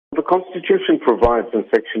Constitution provides in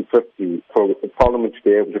Section 50 for the Parliament to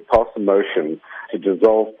be able to pass a motion to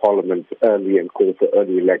dissolve Parliament early and call for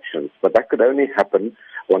early elections. But that could only happen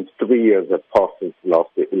once 3 years have passed since the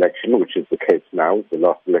last election, which is the case now. The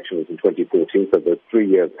last election was in 2014, so the 3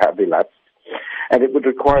 years have elapsed. And it would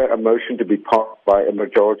require a motion to be passed by a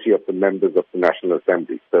majority of the members of the National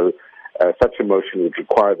Assembly. So such a motion would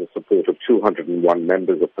require the support of 201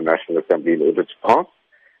 members of the National Assembly in order to pass.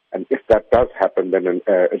 And if that does happen, then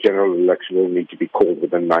a general election will need to be called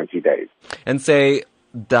within 90 days. And say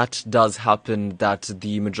that does happen, that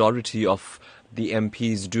the majority of the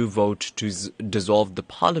MPs do vote to dissolve the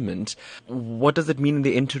parliament. What does it mean in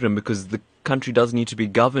the interim? Because the country does need to be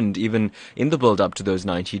governed even in the build-up to those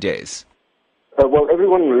 90 days. Well,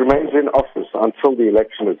 everyone remains in office until the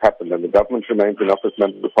election has happened, and the government remains in office,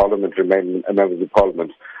 members of parliament remain members of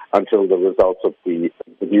parliament until the results of the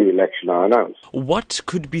new election are announced. What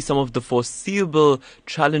could be some of the foreseeable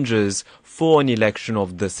challenges for an election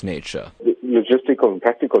of this nature? The logistical and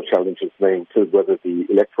practical challenges may include whether the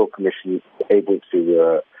Electoral Commission is able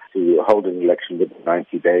to hold an election within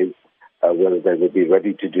 90 days, whether they will be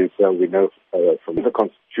ready to do so. We know from the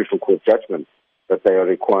Constitutional Court judgment that they are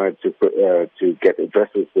required to get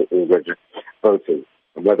addresses for all registered voters,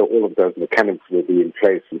 and whether all of those mechanics will be in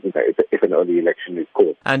place if an early election is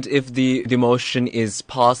called. And if the motion is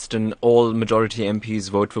passed and all majority MPs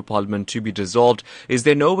vote for Parliament to be dissolved, is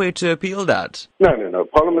there no way to appeal that? No.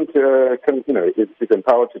 Parliament is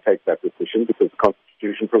empowered to take that decision because the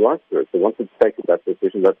Constitution provides for it. So once it's taken that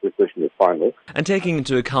decision is final. And taking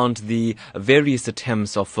into account the various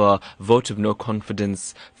attempts of a vote of no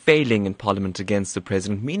confidence failing in Parliament against the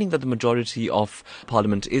President, meaning that the majority of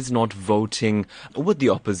Parliament is not voting with the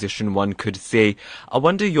opposition, one could say. I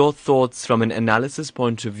wonder your thoughts from an analysis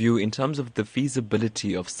point of view in terms of the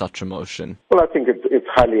feasibility of such a motion. Well, I think it's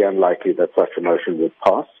highly unlikely that such a motion would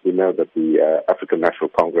pass. We know that the African National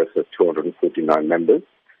Congress has 249 members,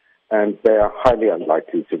 and they are highly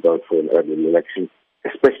unlikely to vote for an early election,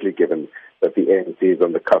 especially given that the ANC is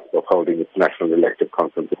on the cusp of holding its National Elective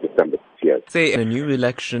Conference in December this year. Say a new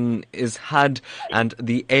election is had and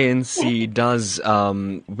the ANC does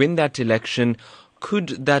win that election,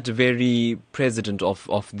 could that very president of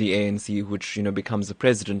the ANC, which becomes the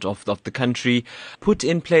president of the country, put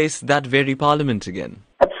in place that very parliament again?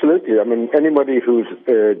 Absolutely. I mean, anybody who's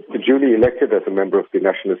duly elected as a member of the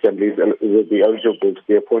National Assembly will be eligible to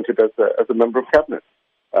be appointed as a member of cabinet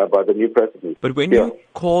by the new president. But when you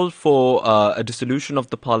call for a dissolution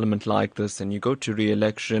of the parliament like this and you go to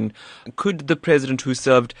re-election, could the president who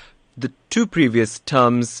served the two previous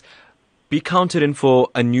terms be counted in for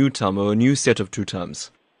a new term or a new set of 2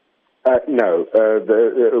 terms? No.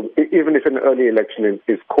 Even if an early election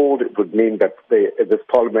is called, it would mean that this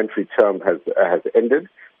parliamentary term has ended.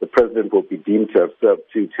 The president will be deemed to have served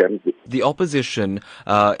 2 terms. The opposition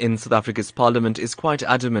in South Africa's parliament is quite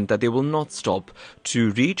adamant that they will not stop to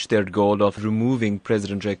reach their goal of removing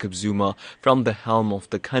President Jacob Zuma from the helm of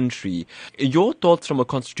the country. Your thoughts from a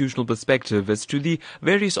constitutional perspective as to the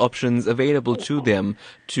various options available to them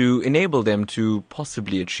to enable them to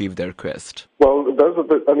possibly achieve their quest? Well, those are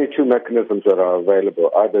the only 2 mechanisms that are available,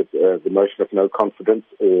 either the motion of no confidence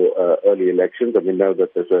or early elections. And we know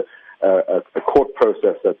that there's a court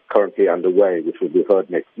process that's currently underway, which will be heard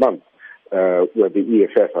next month, where the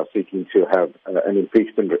EFF are seeking to have an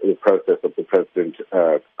impeachment process of the president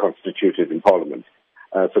constituted in Parliament.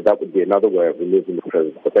 So that would be another way of removing the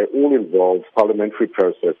president. But they all involve parliamentary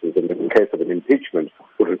processes, and in the case of an impeachment,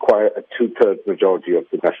 would require a 2/3 majority of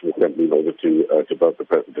the National Assembly in order to vote the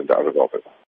president out of office.